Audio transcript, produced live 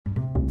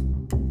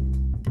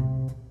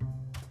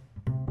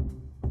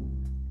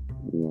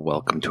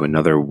welcome to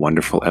another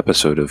wonderful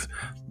episode of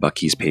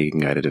Bucky's Pagan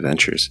Guided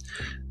Adventures.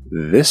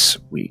 This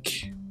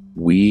week,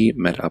 we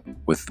met up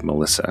with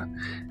Melissa,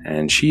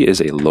 and she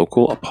is a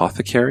local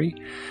apothecary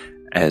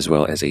as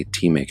well as a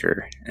tea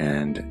maker,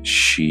 and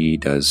she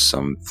does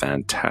some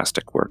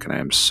fantastic work, and I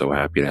am so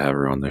happy to have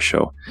her on the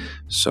show.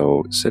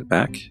 So sit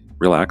back,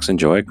 relax,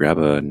 enjoy, grab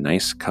a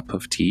nice cup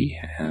of tea,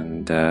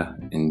 and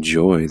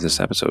enjoy this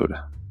episode.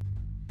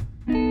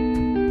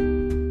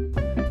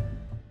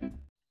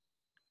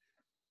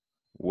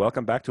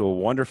 Welcome back to a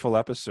wonderful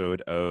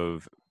episode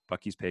of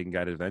Bucky's Pagan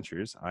Guided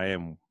Adventures.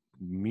 I'm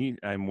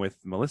with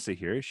Melissa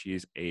here.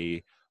 She's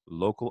a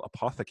local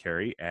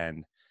apothecary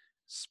and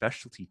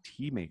specialty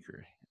tea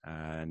maker,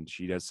 and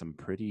she does some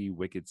pretty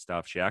wicked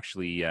stuff. She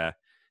actually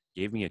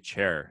gave me a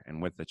chair,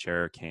 and with the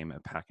chair came a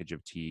package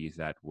of tea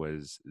that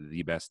was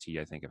the best tea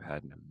I think I've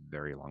had in a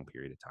very long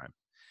period of time.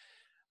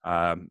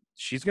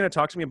 She's going to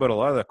talk to me about a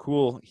lot of the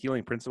cool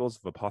healing principles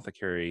of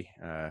apothecary.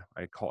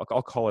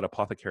 I'll call it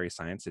apothecary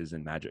sciences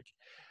and magic.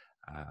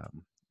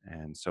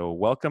 And so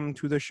welcome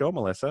to the show,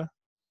 Melissa.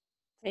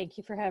 Thank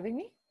you for having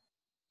me.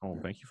 Oh,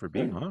 thank you for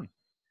being on.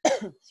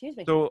 Excuse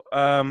me. So,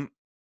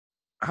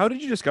 how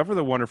did you discover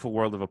the wonderful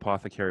world of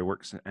apothecary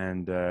works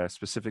and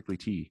specifically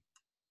tea?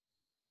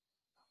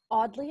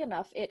 Oddly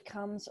enough, it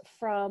comes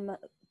from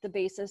the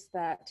basis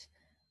that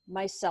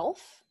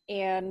myself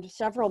and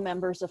several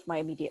members of my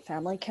immediate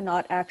family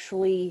cannot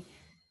actually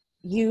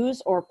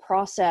use or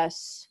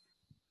process,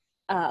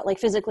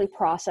 physically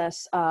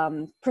process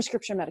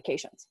prescription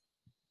medications.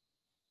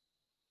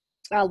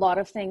 A lot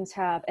of things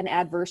have an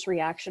adverse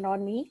reaction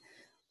on me.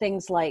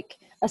 Things like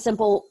a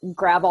simple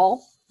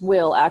Gravol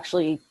will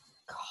actually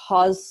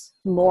cause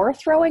more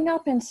throwing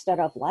up instead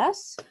of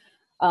less.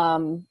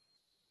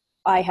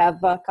 I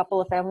have a couple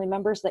of family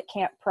members that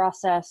can't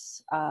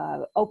process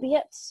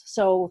opiates,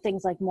 so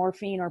things like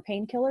morphine or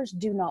painkillers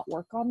do not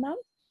work on them.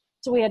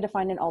 So we had to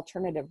find an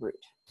alternative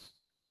route.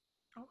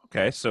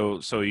 Okay, so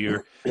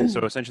you're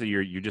essentially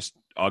you're just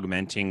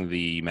augmenting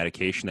the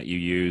medication that you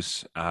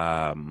use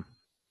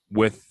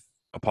with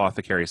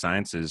apothecary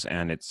sciences,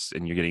 and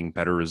you're getting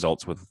better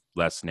results with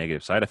less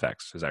negative side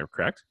effects. Is that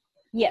correct?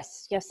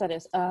 Yes, that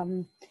is.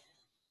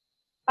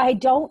 I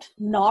don't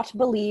not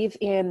believe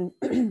in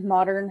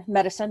modern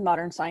medicine,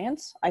 modern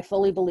science. I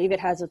fully believe it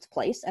has its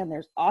place and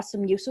there's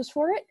awesome uses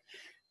for it.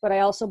 But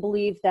I also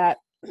believe that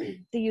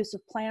the use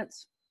of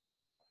plants,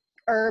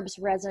 herbs,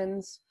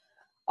 resins,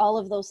 all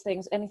of those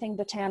things, anything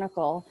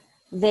botanical,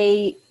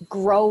 they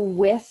grow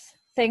with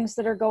things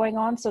that are going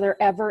on. So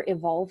they're ever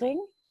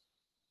evolving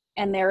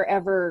and they're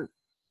ever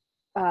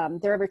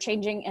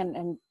changing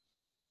and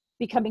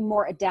becoming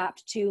more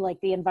adapt to like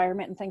the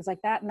environment and things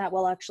like that. And that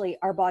will actually,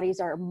 our bodies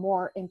are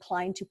more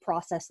inclined to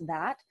process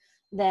that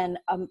than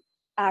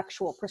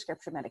actual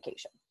prescription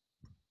medication.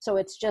 So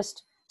it's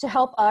just to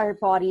help our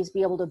bodies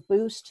be able to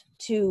boost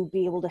to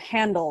be able to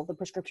handle the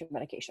prescription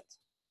medications.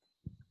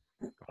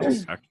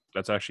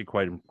 That's actually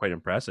quite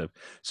impressive.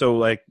 So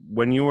like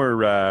when you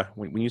were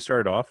when you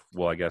started off,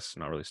 well, I guess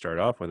not really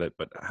started off with it,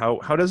 but how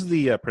does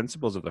the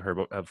principles of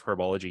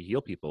herbology heal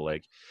people?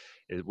 Like,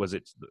 was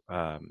it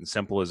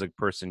simple as a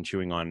person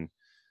chewing on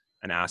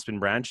an aspen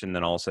branch and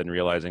then all of a sudden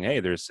realizing, hey,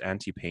 there's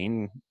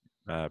anti-pain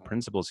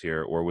principles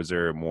here, or was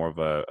there more of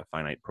a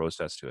finite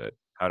process to it?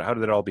 How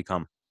did it all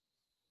become?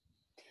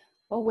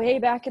 Well, way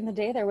back in the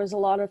day, there was a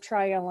lot of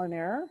trial and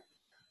error.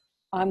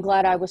 I'm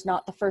glad I was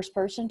not the first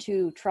person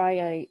to try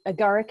a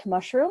agaric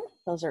mushroom.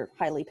 Those are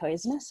highly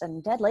poisonous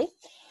and deadly.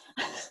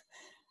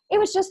 It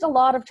was just a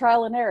lot of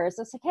trial and errors.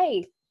 It's like,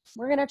 hey,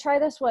 we're going to try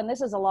this one.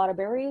 This is a lot of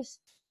berries.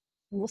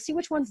 We'll see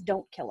which ones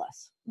don't kill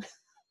us.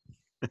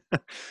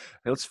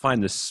 Let's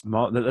find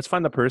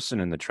the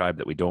person in the tribe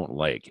that we don't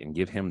like and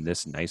give him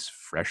this nice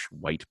fresh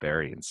white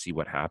berry and see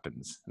what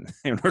happens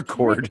and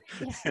record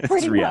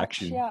his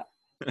reaction. Much, yeah.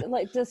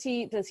 Like, does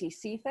he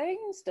see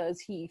things?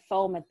 Does he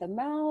foam at the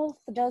mouth?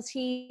 Does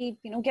he,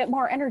 get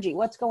more energy?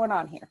 What's going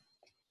on here?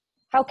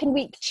 How can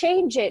we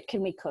change it?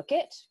 Can we cook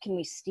it? Can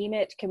we steam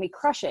it? Can we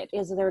crush it?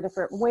 Is there a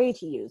different way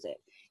to use it?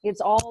 It's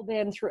all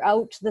been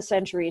throughout the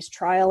centuries,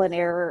 trial and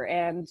error,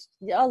 and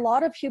a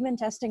lot of human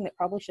testing that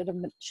probably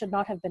should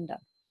not have been done.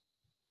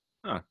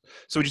 Huh.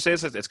 So would you say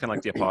it's kind of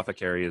like the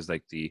apothecary is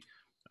like the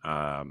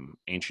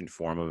ancient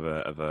form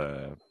of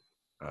a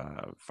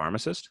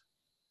pharmacist?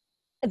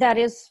 That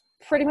is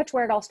pretty much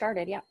where it all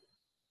started, yeah.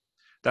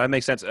 That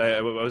makes sense. I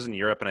was in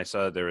Europe and I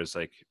saw there was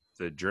like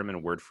the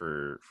German word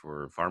for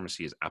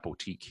pharmacy is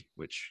Apotheke,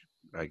 which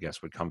I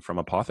guess would come from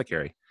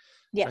apothecary.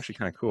 Yeah. It's actually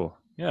kind of cool.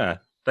 Yeah,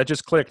 that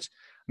just clicked.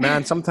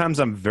 Man, sometimes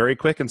I'm very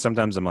quick and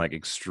sometimes I'm like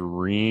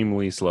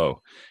extremely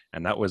slow.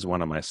 And that was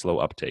one of my slow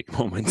uptake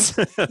moments.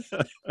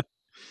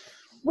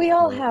 We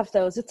all have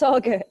those. It's all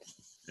good.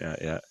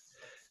 Yeah.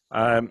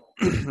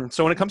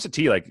 So when it comes to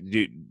tea, like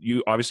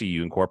you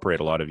incorporate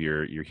a lot of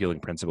your healing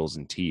principles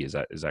in tea. Is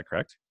that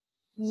correct?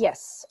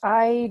 Yes,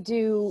 I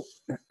do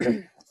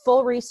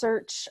full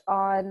research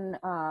on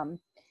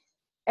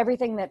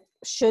everything that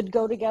should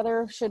go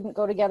together, shouldn't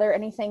go together,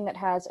 anything that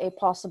has a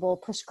possible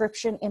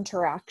prescription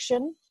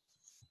interaction.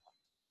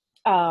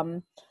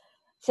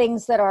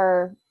 things that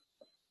are,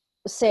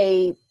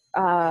 say,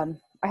 I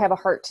have a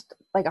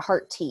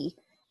heart tea.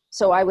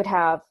 So I would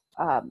have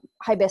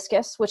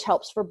hibiscus, which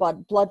helps for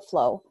blood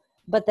flow.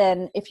 But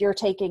then if you're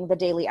taking the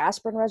daily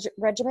aspirin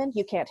regimen,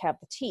 you can't have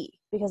the tea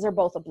because they're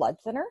both a blood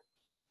thinner.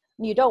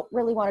 You don't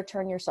really want to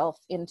turn yourself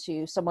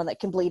into someone that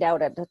can bleed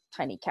out at a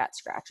tiny cat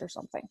scratch or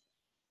something.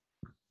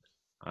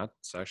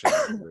 That's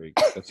actually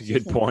that's a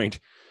good point.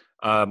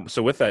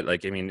 So with that,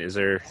 like, I mean, is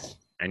there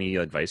any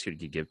advice you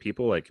could give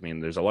people? Like, I mean,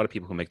 there's a lot of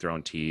people who make their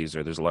own teas,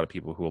 or there's a lot of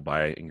people who will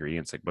buy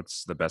ingredients. Like,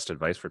 what's the best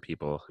advice for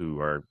people who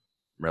are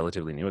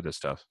relatively new at this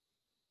stuff?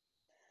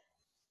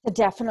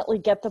 Definitely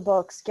get the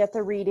books, get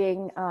the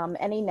reading,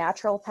 any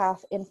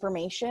naturopath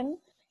information.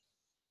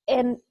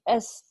 And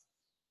as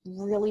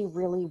really,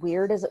 really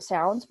weird as it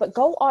sounds, but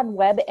go on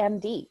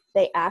WebMD.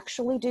 They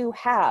actually do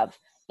have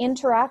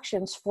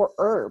interactions for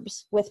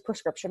herbs with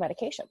prescription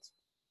medications.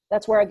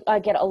 That's where I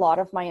get a lot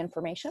of my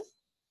information.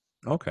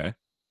 Okay.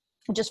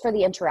 Just for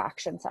the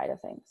interaction side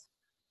of things.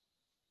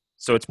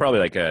 So it's probably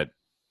like a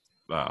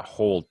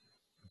whole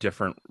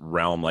different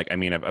realm. Like, I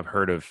mean, I've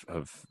heard of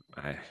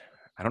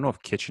I don't know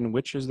if kitchen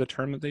witch is the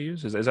term that they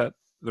use. Is that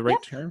the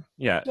right term?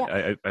 Yeah.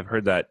 I've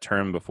heard that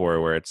term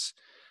before, where it's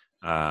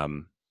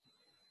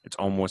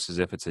almost as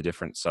if it's a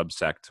different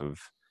subsect of,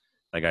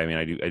 like, I mean,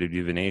 I do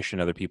divination.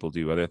 Other people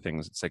do other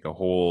things. It's like a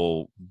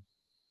whole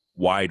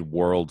wide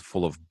world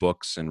full of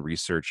books and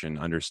research and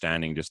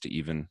understanding just to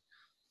even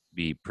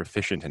be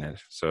proficient in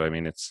it. So, I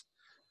mean,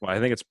 I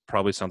think it's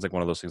probably sounds like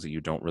one of those things that you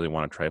don't really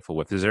want to trifle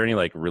with. Is there any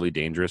like really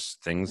dangerous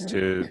things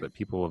that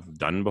people have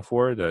done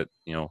before that,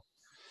 you know,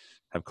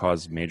 have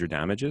caused major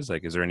damages?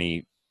 Like, is there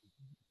any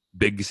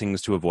big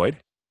things to avoid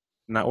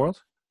in that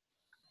world?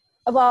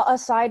 Well,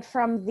 aside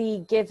from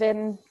the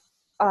given,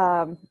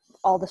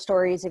 all the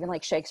stories, even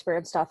like Shakespeare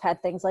and stuff,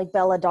 had things like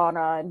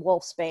belladonna and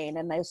wolfsbane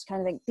and those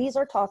kind of things. These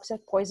are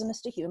toxic,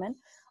 poisonous to human.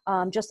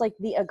 Just like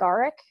the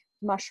agaric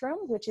mushroom,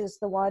 which is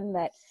the one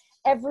that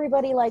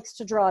everybody likes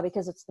to draw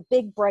because it's the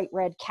big, bright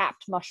red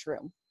capped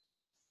mushroom.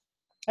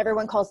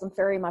 Everyone calls them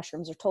fairy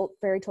mushrooms or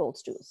fairy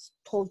toadstools.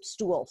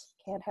 Toadstools.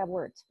 Can't have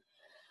words.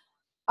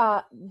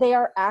 They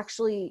are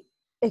actually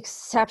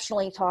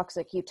exceptionally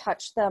toxic. You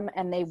touch them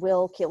and they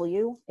will kill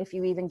you if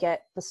you even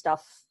get the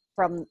stuff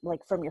from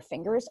your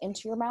fingers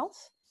into your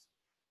mouth.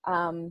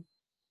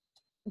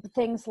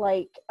 Things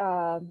like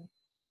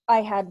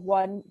I had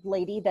one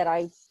lady that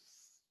I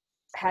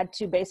had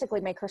to basically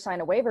make her sign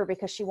a waiver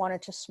because she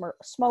wanted to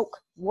smoke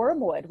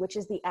wormwood, which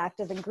is the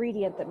active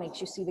ingredient that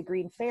makes you see the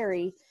green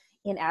fairy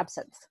in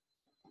absinthe.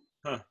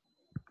 Huh.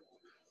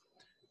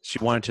 She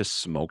wanted to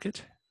smoke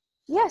it?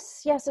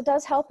 Yes, it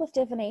does help with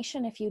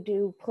divination if you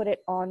do put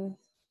it on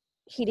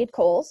heated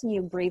coals and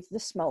you breathe the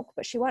smoke,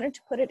 but she wanted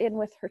to put it in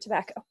with her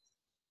tobacco.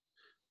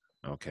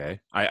 Okay.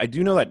 I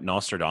do know that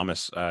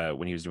Nostradamus,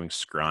 when he was doing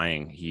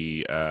scrying,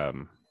 he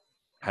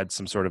had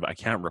some sort of, I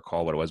can't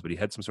recall what it was, but he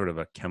had some sort of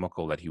a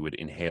chemical that he would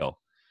inhale.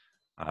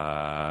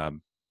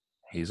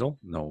 Hazel?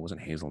 No, it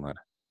wasn't hazelnut.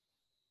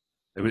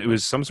 It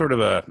was some sort of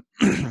a,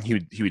 he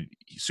would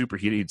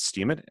superheat it, he'd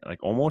steam it,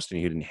 like almost, and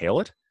he'd inhale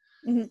it.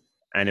 Mm-hmm.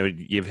 And it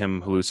would give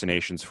him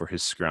hallucinations for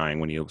his scrying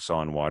when he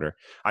saw in water.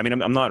 I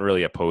mean, I'm not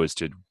really opposed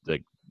to,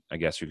 like, I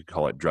guess you could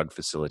call it drug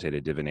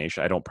facilitated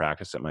divination. I don't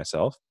practice it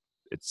myself.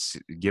 It's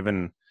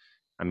given,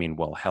 I mean,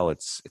 well, hell,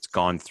 it's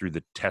gone through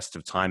the test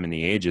of time and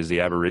the ages. The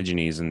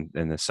Aborigines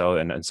in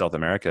South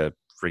America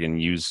friggin'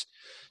 use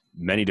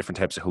many different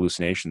types of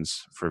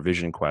hallucinations for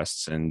vision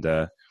quests. And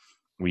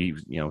we,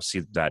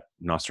 see that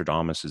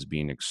Nostradamus is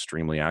being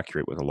extremely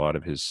accurate with a lot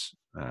of his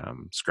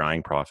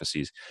scrying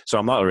prophecies. So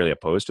I'm not really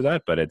opposed to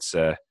that, but it's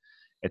a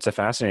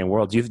fascinating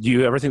world. Do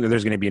you ever think that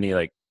there's going to be any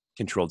like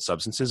controlled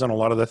substances on a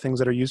lot of the things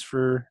that are used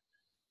for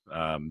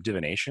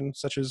divination,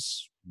 such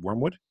as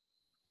wormwood?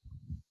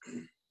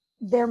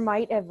 There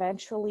might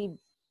eventually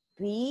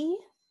be.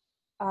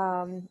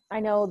 I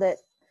know that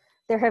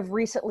there have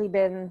recently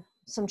been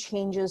some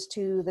changes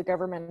to the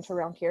government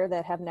around here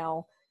that have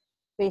now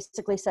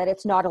basically said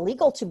it's not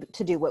illegal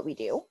to do what we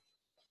do,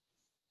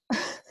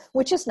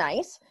 which is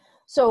nice.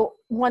 So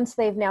once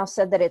they've now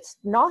said that it's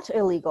not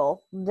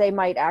illegal, they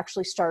might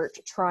actually start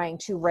trying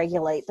to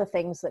regulate the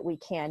things that we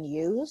can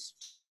use.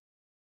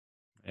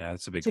 Yeah,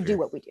 that's a big fear. Do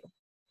what we do.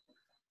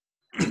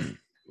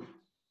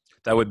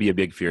 That would be a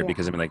big fear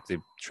because, I mean, like, they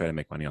try to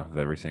make money off of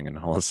everything. And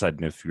all of a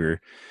sudden, if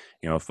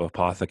if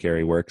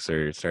apothecary works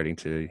are starting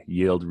to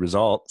yield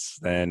results,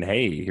 then,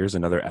 hey, here's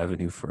another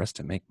avenue for us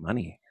to make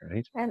money,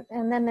 right?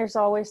 And then there's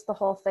always the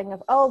whole thing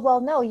of, oh,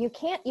 well, no, you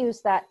can't use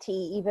that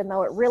tea, even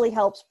though it really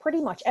helps pretty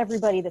much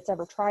everybody that's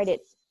ever tried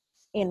it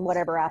in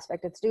whatever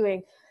aspect it's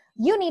doing.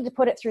 You need to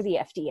put it through the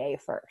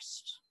FDA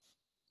first.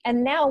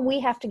 And now we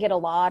have to get a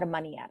lot of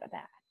money out of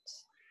that.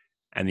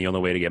 And the only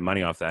way to get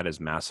money off that is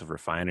massive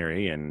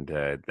refinery, and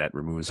that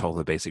removes all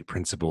the basic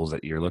principles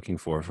that you're looking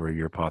for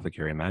your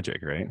apothecary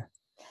magic, right?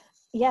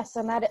 Yes,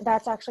 and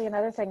that's actually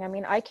another thing. I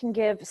mean, I can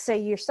give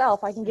you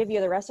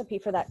the recipe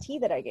for that tea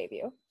that I gave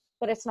you,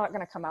 but it's not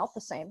going to come out the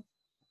same.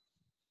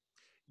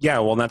 Yeah,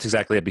 well, that's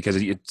exactly it,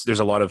 because there's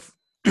a lot of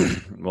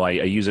well, I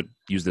use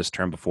this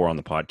term before on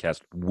the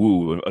podcast,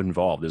 woo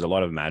involved. There's a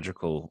lot of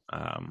magical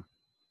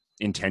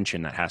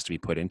intention that has to be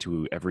put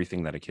into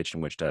everything that a kitchen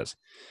witch does.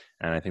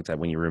 And I think that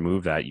when you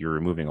remove that, you're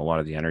removing a lot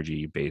of the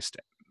energy based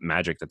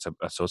magic that's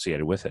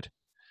associated with it.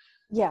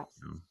 Yeah.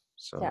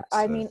 So yeah.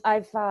 I mean,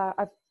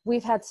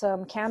 we've had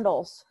some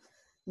candles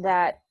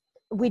that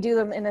we do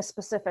them in a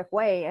specific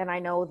way. And I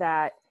know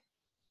that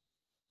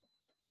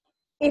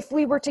if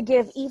we were to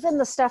give even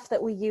the stuff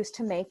that we use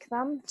to make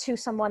them to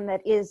someone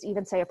that is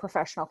even, say, a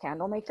professional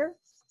candle maker,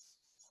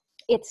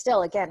 it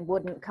still, again,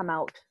 wouldn't come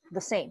out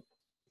the same.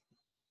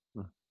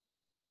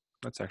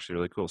 That's actually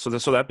really cool. So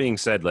that being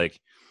said, like,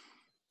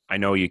 I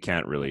know you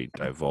can't really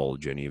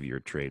divulge any of your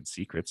trade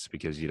secrets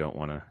because you don't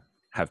want to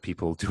have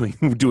people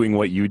doing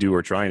what you do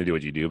or trying to do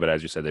what you do. But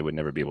as you said, they would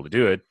never be able to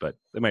do it, but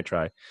they might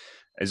try.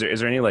 Is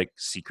there any like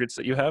secrets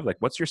that you have? Like,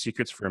 what's your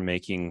secrets for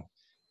making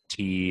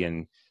tea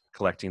and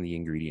collecting the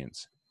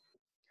ingredients?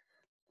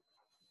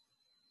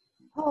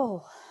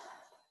 Oh,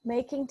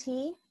 making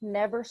tea,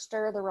 never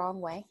stir the wrong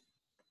way.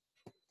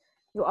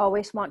 You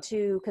always want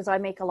to, because I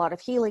make a lot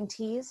of healing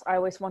teas, I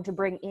always want to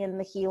bring in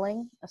the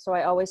healing. So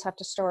I always have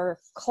to stir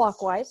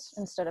clockwise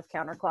instead of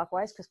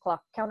counterclockwise, because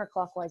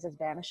counterclockwise is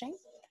vanishing.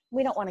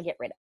 We don't want to get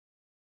rid of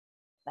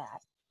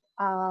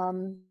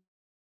that.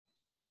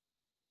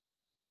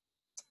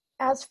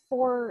 As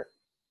for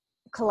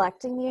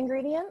collecting the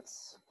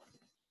ingredients,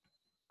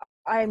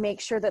 I make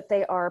sure that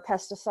they are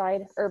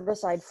pesticide,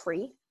 herbicide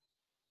free,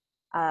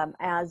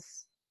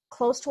 as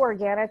close to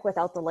organic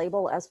without the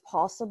label as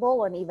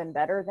possible, and even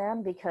better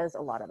than, because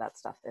a lot of that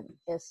stuff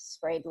is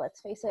sprayed, let's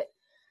face it.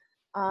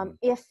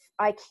 If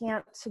I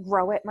can't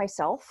grow it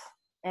myself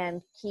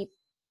and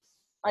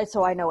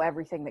so I know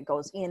everything that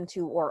goes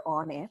into or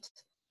on it,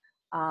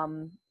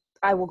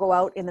 I will go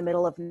out in the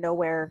middle of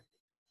nowhere,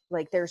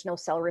 like there's no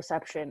cell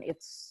reception,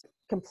 it's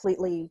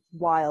completely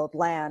wild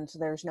land,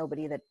 there's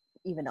nobody that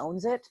even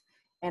owns it,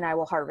 and I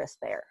will harvest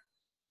there.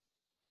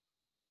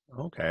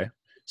 Okay.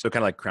 So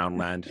kind of like crown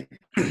land,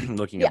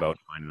 looking Yeah. about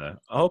finding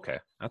okay,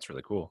 that's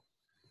really cool.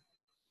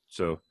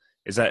 So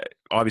is that,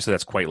 obviously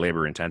that's quite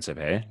labor intensive,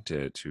 hey,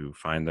 to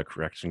find the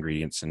correct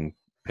ingredients and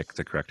pick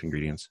the correct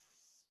ingredients.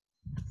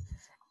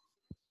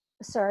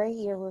 Sorry,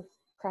 you were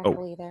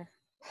crackly there.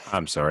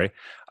 I'm sorry.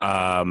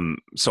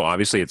 So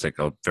obviously it's like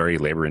a very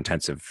labor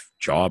intensive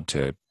job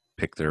to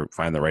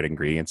find the right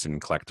ingredients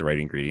and collect the right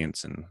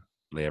ingredients and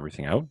lay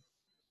everything out.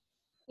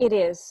 It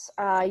is.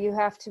 You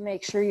have to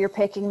make sure you're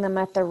picking them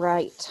at the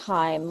right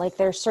time. Like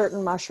there's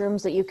certain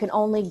mushrooms that you can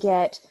only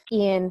get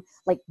in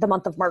like the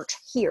month of March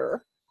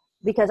here,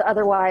 because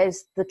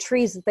otherwise the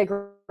trees that they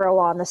grow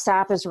on, the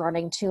sap is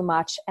running too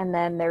much, and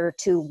then they're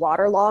too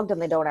waterlogged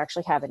and they don't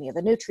actually have any of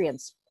the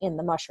nutrients in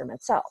the mushroom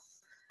itself.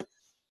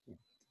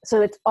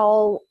 So it's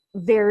all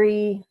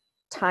very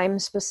time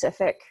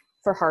specific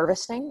for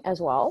harvesting as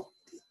well.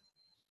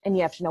 And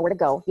you have to know where to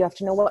go. You have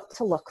to know what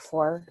to look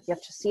for. You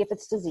have to see if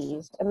it's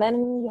diseased. And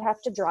then you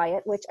have to dry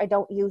it, which I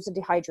don't use a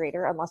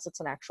dehydrator unless it's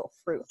an actual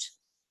fruit.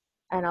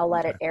 And I'll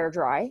let it air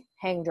dry,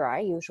 hang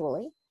dry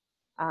usually,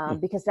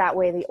 because that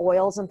way the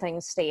oils and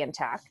things stay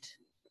intact.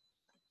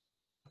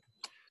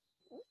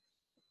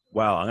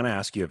 Wow, I'm going to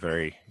ask you a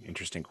very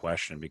interesting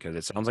question, because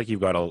it sounds like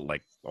you've got a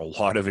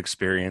lot of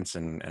experience.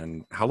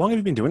 And how long have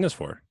you been doing this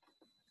for?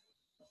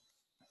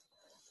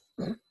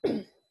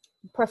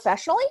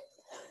 Professionally?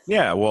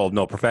 Yeah, well,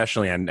 no,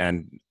 professionally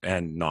and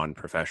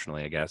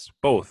non-professionally, I guess,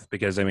 both.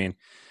 Because I mean,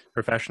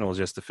 professional is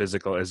just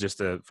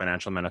a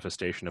financial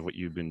manifestation of what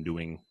you've been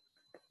doing,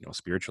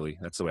 spiritually.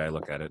 That's the way I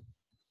look at it.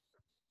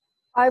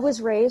 I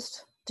was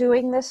raised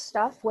doing this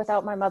stuff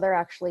without my mother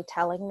actually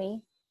telling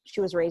me she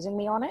was raising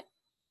me on it.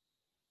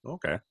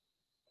 Okay.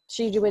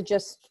 She would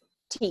just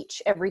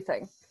teach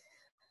everything.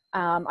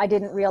 I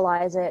didn't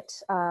realize it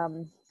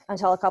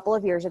until a couple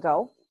of years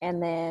ago. And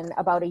then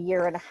about a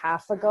year and a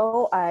half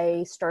ago,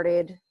 I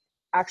started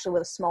actually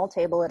with a small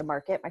table at a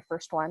market, my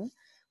first one,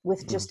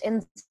 with just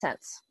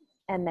incense.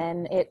 And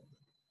then it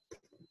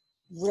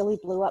really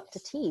blew up to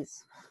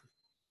teas.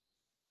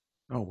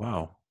 Oh,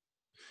 wow.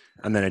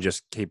 And then it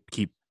just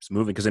keeps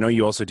moving, because I know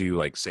you also do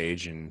like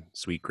sage and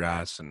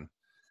sweetgrass and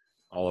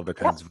all of the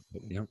kinds of,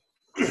 Yeah.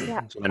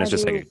 So then it's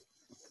just like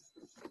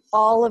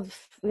all of,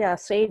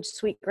 sage,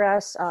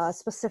 sweetgrass,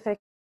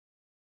 specific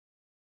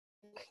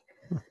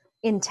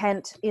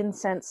intent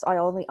incense. I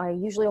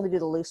usually only do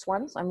the loose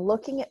ones. I'm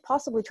looking at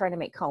possibly trying to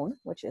make cone,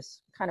 which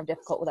is kind of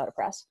difficult without a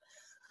press.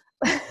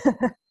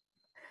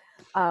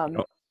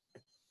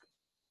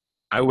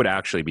 I would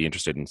actually be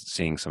interested in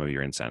seeing some of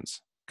your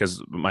incense,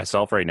 because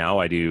myself right now,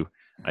 I do,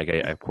 like,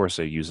 of course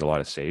I use a lot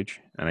of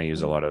sage, and I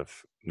use a lot of,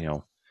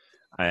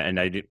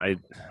 I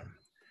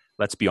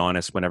let's be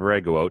honest, whenever I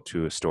go out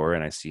to a store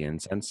and I see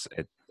incense,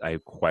 I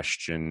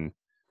question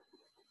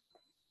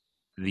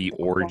the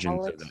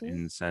origins of the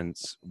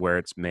incense, where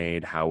it's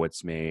made, how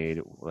it's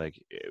made,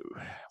 like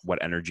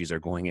what energies are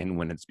going in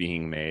when it's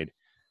being made.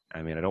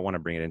 I mean, I don't want to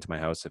bring it into my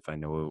house if I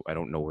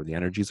don't know where the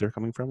energies are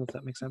coming from, if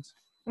that makes sense.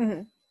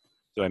 Mm-hmm.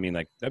 So I mean,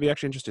 like, I'd be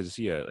actually interested to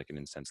see an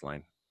incense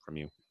line from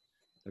you.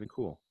 That'd be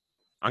cool.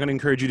 I'm going to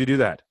encourage you to do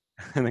that,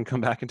 and then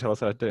come back and tell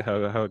us how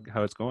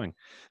it's going.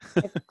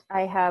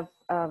 I have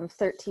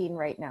 13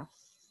 right now.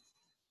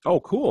 Oh,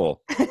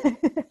 cool.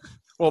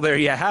 Well, there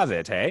you have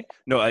it. Hey,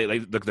 no,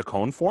 like the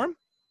cone form.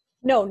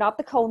 No, not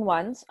the cone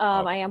ones. Oh.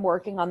 I am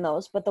working on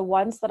those, but the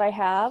ones that I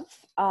have,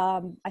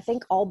 I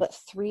think all but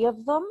 3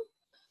 of them,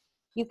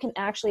 you can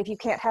actually, if you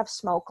can't have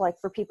smoke, like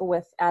for people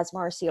with asthma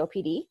or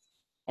COPD,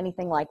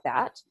 anything like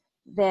that,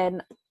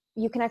 then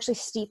you can actually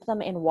steep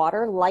them in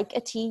water like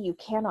a tea. You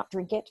cannot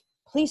drink it.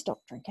 Please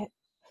don't drink it.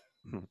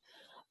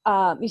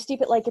 You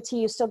steep it like a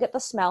tea. You still get the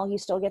smell. You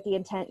still get the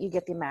intent. You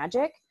get the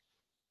magic,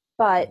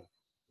 but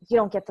you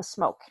don't get the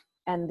smoke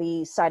and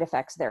the side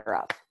effects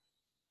thereof.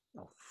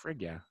 Oh,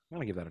 frig yeah. I'm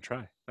going to give that a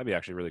try. That'd be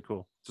actually really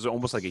cool. So it's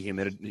almost like a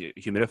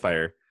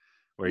humidifier.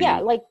 Where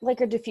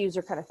like a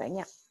diffuser kind of thing.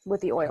 Yeah,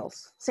 with the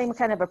oils. Same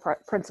kind of a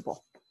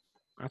principle.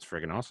 That's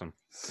friggin' awesome.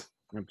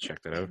 I'm going to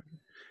check that out.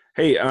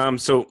 Hey,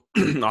 so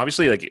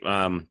obviously, like,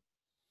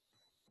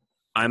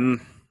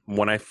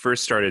 when I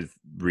first started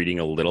reading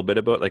a little bit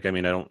about, like, I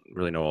mean, I don't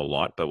really know a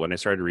lot, but when I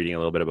started reading a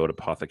little bit about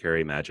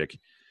Apothecary Magic,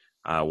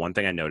 one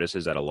thing I noticed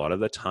is that a lot of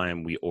the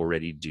time we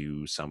already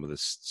do some of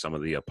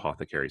the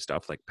apothecary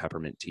stuff, like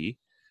peppermint tea.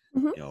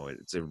 Mm-hmm. You know,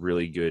 it's a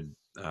really good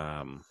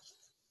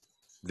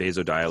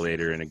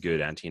vasodilator and a good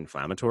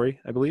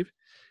anti-inflammatory, I believe.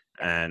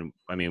 And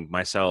I mean,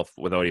 myself,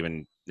 without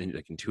even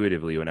like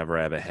intuitively, whenever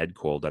I have a head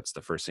cold, that's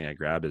the first thing I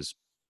grab is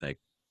like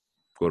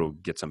go to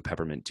get some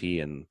peppermint tea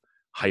and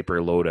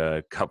hyper load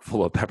a cup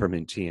full of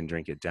peppermint tea and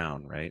drink it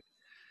down. Right.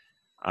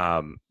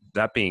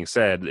 That being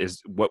said,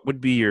 what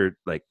would be your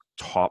like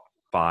top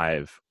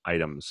 5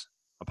 items,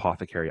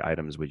 apothecary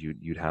items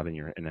you'd have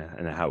in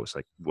a house?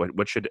 Like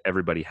what should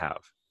everybody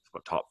have?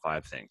 What top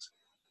 5 things?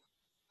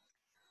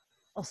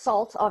 Well,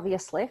 salt,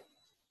 obviously.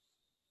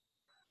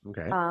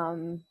 Okay.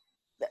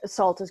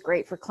 Salt is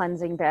great for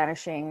cleansing,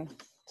 banishing,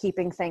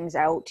 keeping things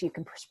out. You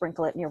can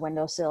sprinkle it in your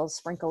windowsills,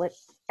 sprinkle it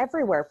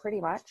everywhere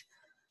pretty much.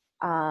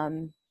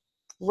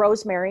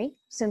 Rosemary,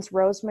 since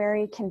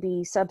rosemary can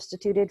be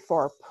substituted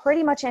for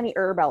pretty much any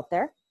herb out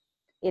there.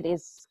 It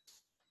is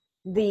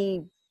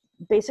the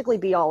basically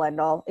be all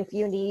end all. If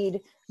you need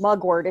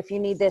mugwort, if you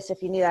need this,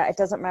 if you need that, it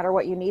doesn't matter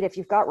what you need. If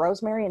you've got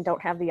rosemary and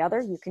don't have the other,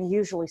 you can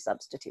usually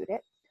substitute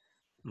it.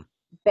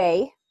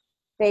 Bay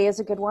is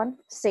a good one.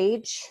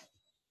 Sage.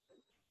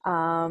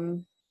 Why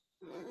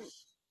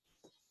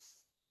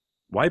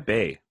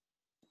bay?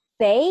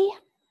 Bay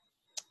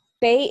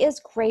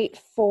is great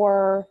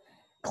for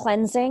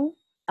cleansing.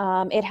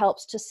 It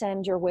helps to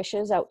send your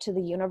wishes out to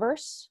the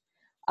universe.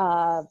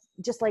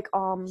 Just like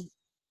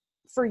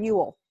for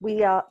Yule,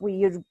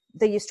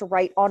 they used to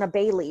write on a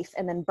bay leaf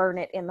and then burn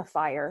it in the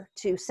fire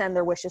to send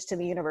their wishes to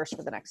the universe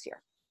for the next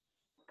year.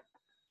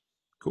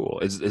 Cool.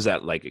 Is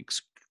that like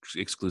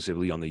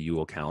exclusively on the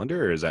Yule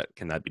calendar, or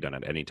can that be done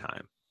at any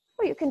time?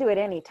 Well, you can do it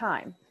any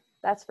time.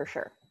 That's for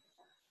sure.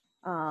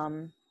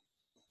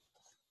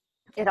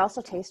 It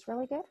also tastes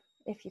really good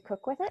if you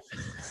cook with it.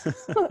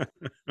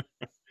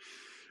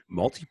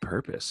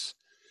 Multi-purpose.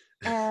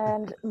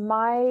 And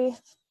my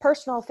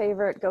personal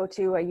favorite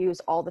go-to I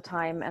use all the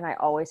time, and I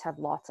always have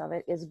lots of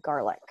it, is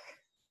garlic.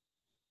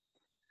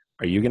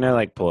 Are you going to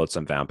like pull out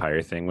some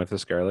vampire thing with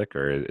this garlic,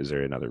 or is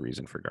there another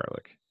reason for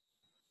garlic?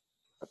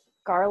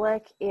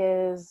 Garlic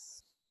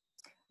is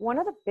one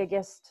of the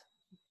biggest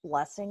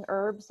blessing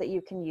herbs that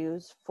you can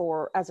use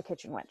as a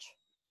kitchen witch.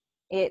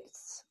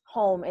 It's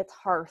home, it's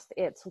hearth,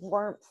 it's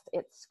warmth,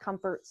 it's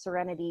comfort,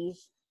 serenity,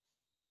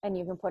 and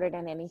you can put it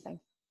in anything.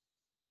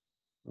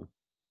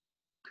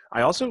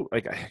 I also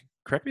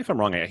correct me if I'm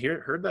wrong. I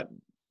heard that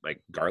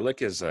like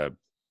garlic is a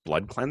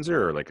blood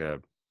cleanser, or like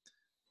it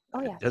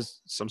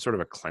does some sort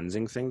of a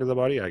cleansing thing to the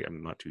body.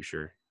 I'm not too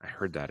sure. I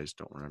heard that. I just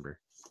don't remember.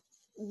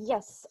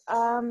 Yes.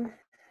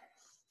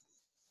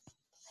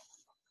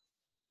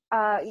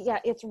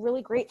 It's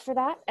really great for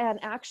that. And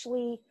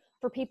actually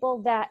for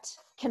people that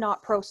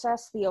cannot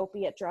process the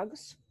opiate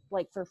drugs,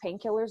 like for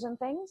painkillers and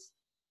things,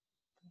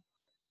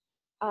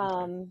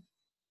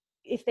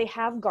 if they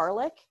have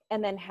garlic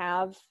and then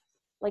have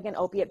like an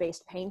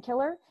opiate-based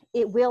painkiller,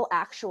 it will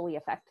actually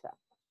affect them.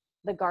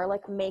 The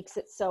garlic makes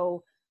it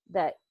so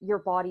that your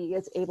body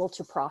is able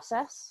to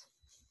process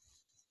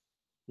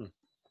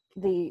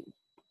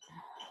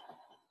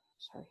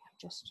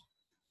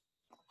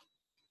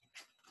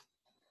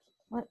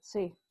let's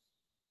see.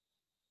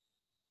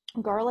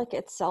 Garlic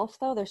itself,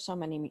 though, there's so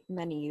many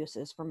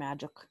uses for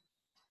magic.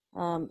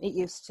 It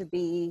used to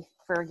be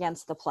for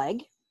against the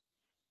plague.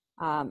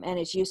 And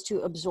it's used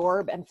to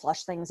absorb and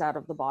flush things out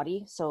of the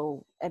body.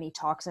 So any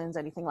toxins,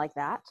 anything like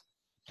that.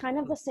 Kind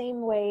of the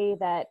same way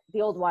that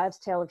the old wives'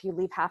 tale, if you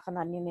leave half an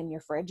onion in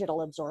your fridge,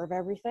 it'll absorb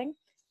everything.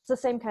 It's the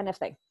same kind of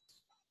thing.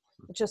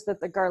 It's just that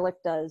the garlic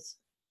does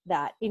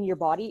that in your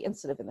body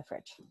instead of in the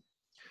fridge.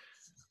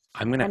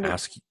 I'm going to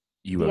ask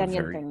you the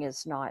onion thing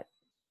is not,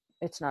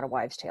 it's not a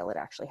wives' tale. It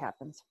actually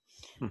happens.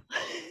 I'm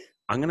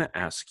going to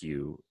ask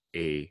you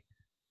a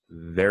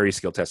very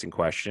skill testing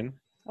question.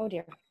 Oh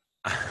dear.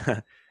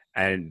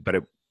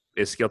 But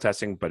is skill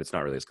testing, but it's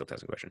not really a skill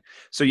testing question.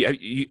 So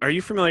are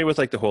you familiar with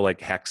like the whole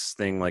like hex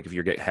thing? Like if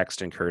you get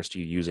hexed and cursed,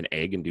 you use an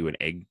egg and do an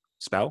egg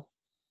spell.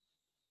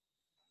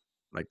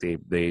 Like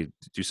they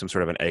do some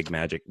sort of an egg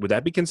magic. Would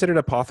that be considered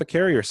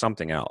apothecary or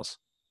something else?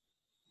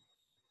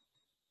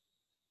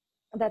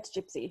 That's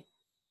gypsy.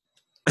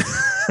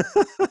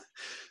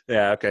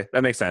 Yeah, okay,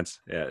 that makes sense.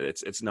 Yeah,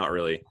 it's not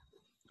really.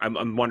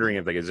 I'm wondering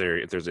if like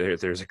if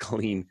there's a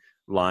clean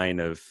line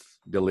of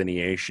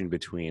delineation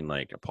between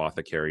like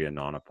apothecary and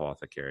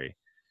non-apothecary.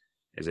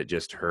 Is it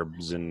just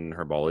herbs and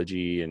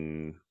herbology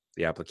and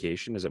the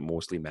application? Is it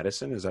mostly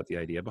medicine? Is that the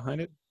idea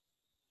behind it?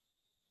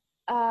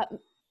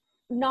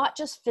 Not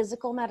just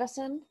physical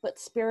medicine, but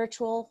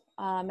spiritual,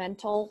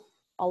 mental,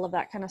 all of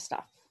that kind of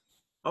stuff.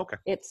 Okay.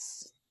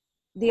 It's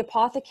the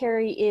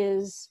apothecary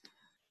is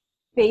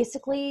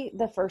basically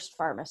the first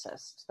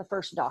pharmacist, the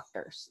first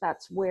doctors.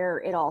 That's where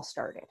it all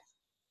started.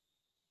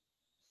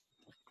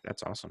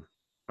 That's awesome.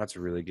 That's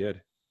really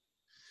good.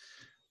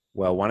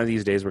 Well, one of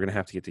these days we're going to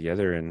have to get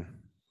together and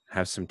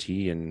have some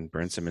tea and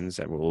burn some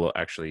incense. We'll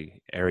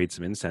actually aerate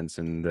some incense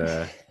and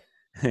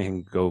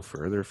and go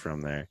further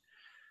from there.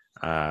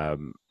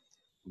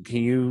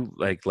 Can you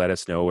like let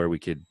us know where we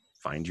could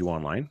find you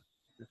online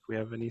if we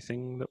have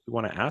anything that we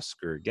want to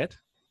ask or get?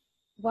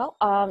 Well,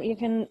 you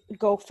can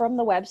go from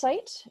the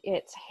website.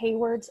 It's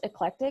Hayward's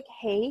Eclectic,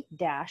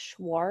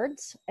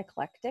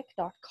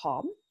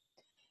 hay-wardseclectic.com.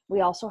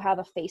 We also have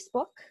a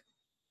Facebook,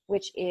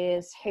 which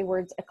is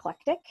Hayward's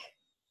Eclectic,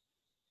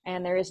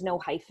 and there is no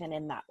hyphen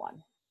in that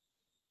one.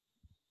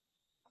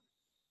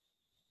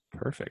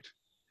 Perfect.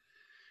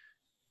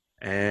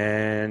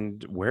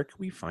 And where can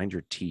we find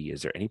your tea?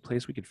 Is there any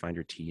place we could find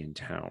your tea in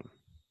town?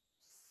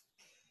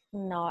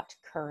 Not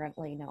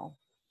currently, no.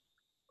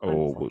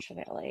 Oh,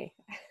 unfortunately.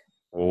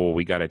 Oh,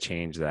 we got to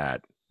change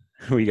that.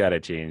 We got to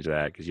change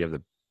that because you have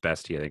the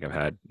best tea I think I've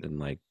had in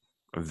like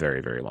a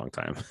very, very long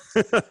time.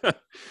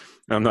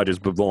 I'm not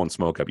just blowing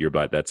smoke up your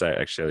butt. That's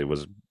actually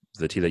was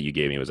the tea that you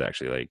gave me was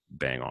actually like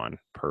bang on,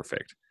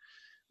 perfect,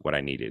 what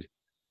I needed.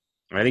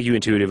 And I think you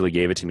intuitively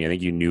gave it to me. I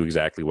think you knew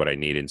exactly what I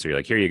needed. And so you're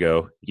like, here you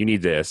go. You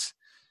need this.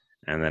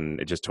 And then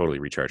it just totally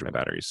recharged my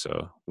batteries.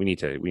 So we need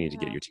to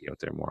get your tea out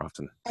there more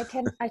often. I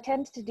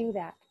tend to do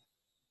that.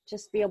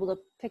 Just be able to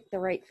pick the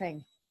right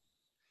thing.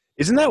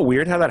 Isn't that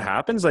weird how that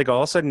happens? Like all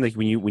of a sudden, like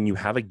when you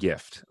have a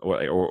gift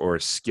or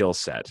a skill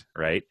set,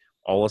 right?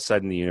 All of a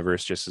sudden the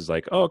universe just is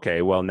like, oh,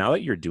 okay, well, now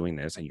that you're doing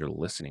this and you're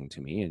listening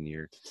to me and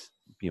you're,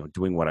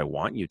 doing what I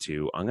want you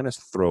to, I'm going to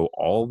throw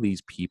all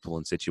these people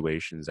and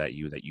situations at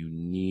you that you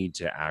need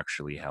to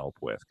actually help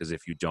with. Because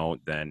if you don't,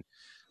 then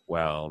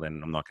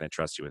I'm not going to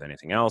trust you with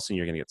anything else and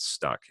you're going to get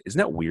stuck. Isn't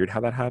that weird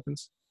how that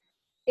happens?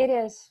 It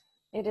is.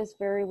 It is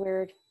very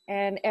weird.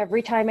 And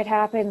every time it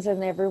happens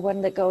and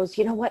everyone that goes,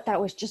 you know what,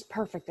 that was just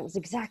perfect. That was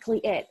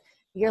exactly it.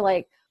 You're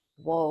like,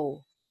 whoa,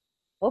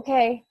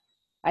 okay,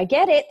 I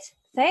get it.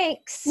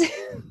 Thanks.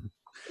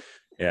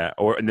 Yeah.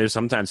 And there's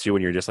sometimes too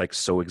when you're just like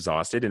so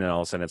exhausted and then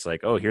all of a sudden it's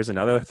like, oh, here's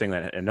another thing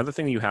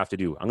that you have to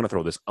do. I'm going to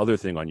throw this other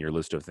thing on your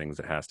list of things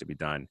that has to be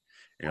done.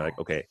 And you're like,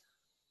 okay,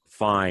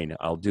 fine,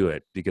 I'll do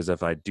it. Because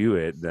if I do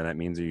it, then that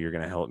means that you're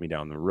going to help me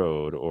down the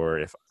road. Or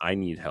if I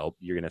need help,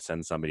 you're going to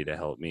send somebody to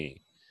help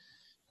me.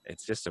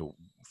 It's just a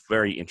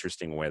very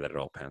interesting way that it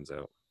all pans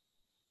out.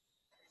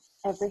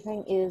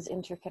 Everything is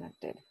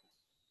interconnected.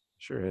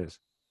 Sure is.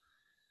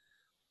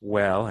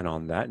 Well, and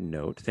on that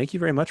note, thank you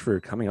very much for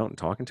coming out and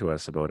talking to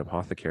us about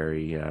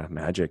apothecary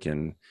magic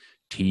and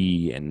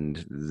tea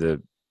and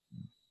the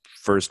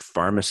first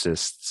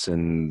pharmacists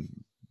and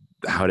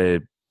how to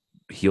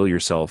heal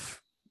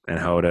yourself and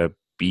how to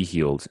be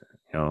healed.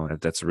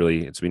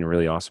 It's been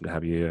really awesome to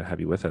have you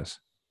with us.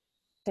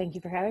 Thank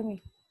you for having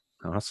me.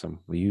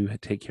 Awesome. Well, you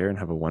take care and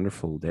have a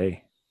wonderful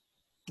day.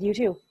 You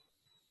too.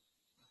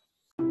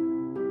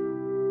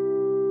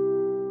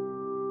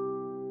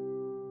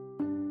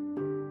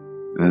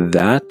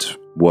 That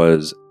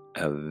was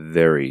a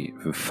very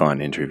fun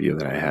interview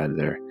that I had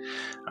there.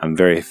 I'm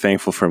very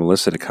thankful for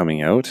Melissa to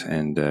coming out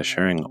and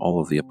sharing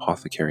all of the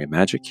apothecary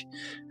magic,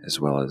 as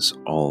well as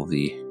all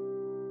the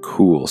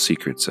cool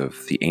secrets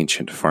of the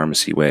ancient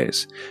pharmacy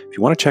ways. If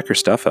you want to check her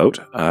stuff out,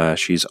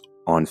 she's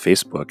on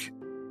Facebook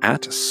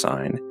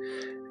 @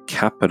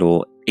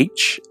 capital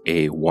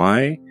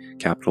HAY,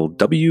 capital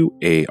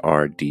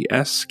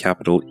WARDS,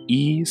 capital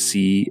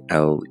ECLECTIC.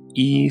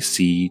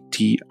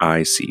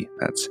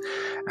 That's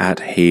 @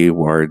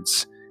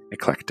 Hayward's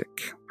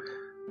Eclectic.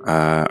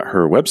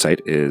 Her website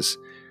is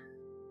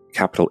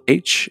capital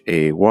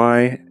HAY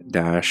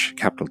dash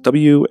capital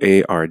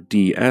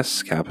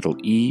WARDS, capital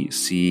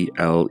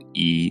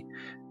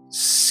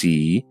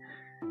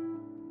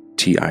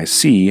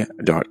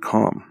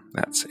ECLECTIC.com.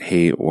 That's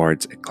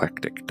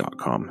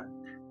haywardseclectic.com.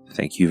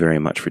 Thank you very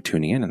much for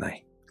tuning in, and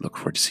I look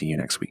forward to seeing you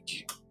next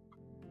week.